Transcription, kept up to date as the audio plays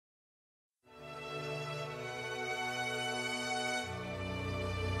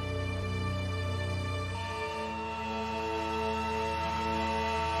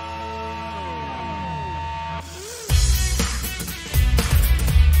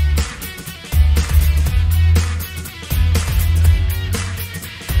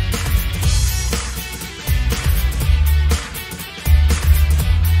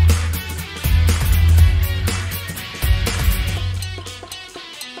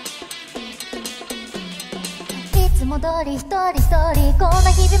つも通り一人一人こん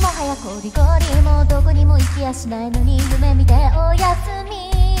な日々も早くゴリゴリもうどこにも行きやしないのに夢見ておやすみ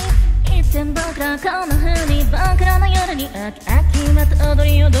いつも僕らこんな風に僕らの夜に秋また踊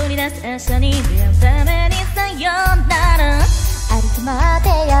り踊り出す明日に出会うためにさよなら歩き回って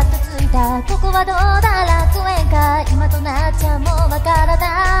やっと着いたここはどうだ楽園か今となっちゃもうわから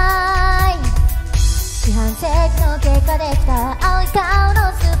ない四半世紀の結果できた青い顔の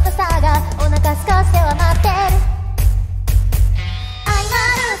スーパースターがお腹すかしては待ってる愛な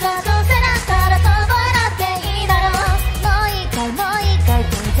るさどうせだったら覚えなくていいだろうもう一回もう一回ど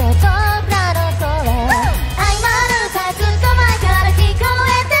うせ僕らのそれ愛なるさずっと前から聞こ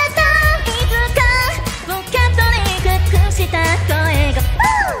えてたいつかポケットに隠した声が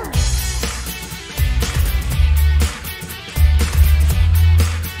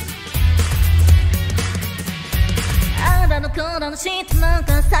あなたの頃の質問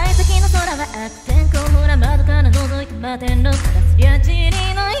か幸先の空は悪天候ほら窓から覗いて待てんのからすりゃじり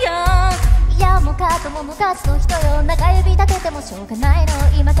のよいやもうかとも昔の人よ中指立ててもしょうがないの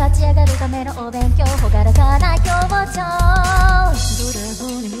今立ち上がるためのお勉強ほがらかな表情どれ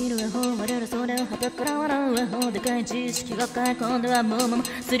方に見る絵本我らそれをはたから笑う絵本でかい知識が買い込んではもう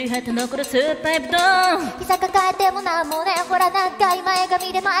すり減って残るスーパーブドウ膝抱えてもなんもねほら長い前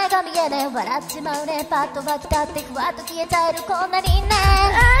髪で前が見えね笑っちまうねパッと湧き立ってふわっと消えちゃえるこんなにね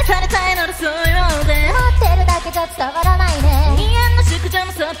愛されたいならそういうので持ってるだけじゃ伝わらないね嫌な宿女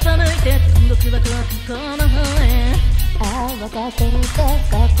もそっと向いて天国はこの方へああ分かってるって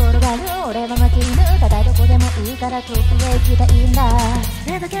心がる俺は負け犬ただどこでもいいから遠くへ行きたいんだそ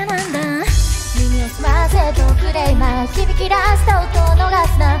れだけなんだ耳を澄ませとくれ今響き出した音を逃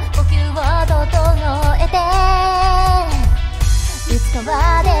すな呼吸を整えていつか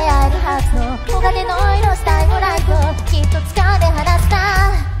は出会えるはずの黄金の色したいホライフをきっと掴んで離すな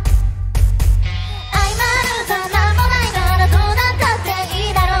愛なるさなんもないならどうなったってい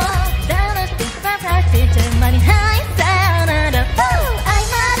いだろうダウンしてささってちゃう間にはいさよなら愛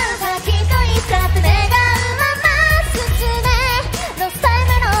なるさきっといつかって願うまま進めロスタイ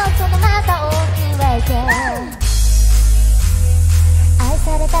ムのその中をくわえて愛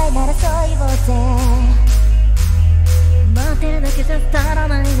されたいならそう言おうぜ待ってるだけじゃ足ら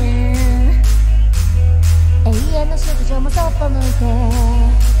ないね永遠の宿女もそっぽ向い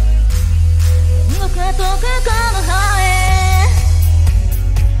て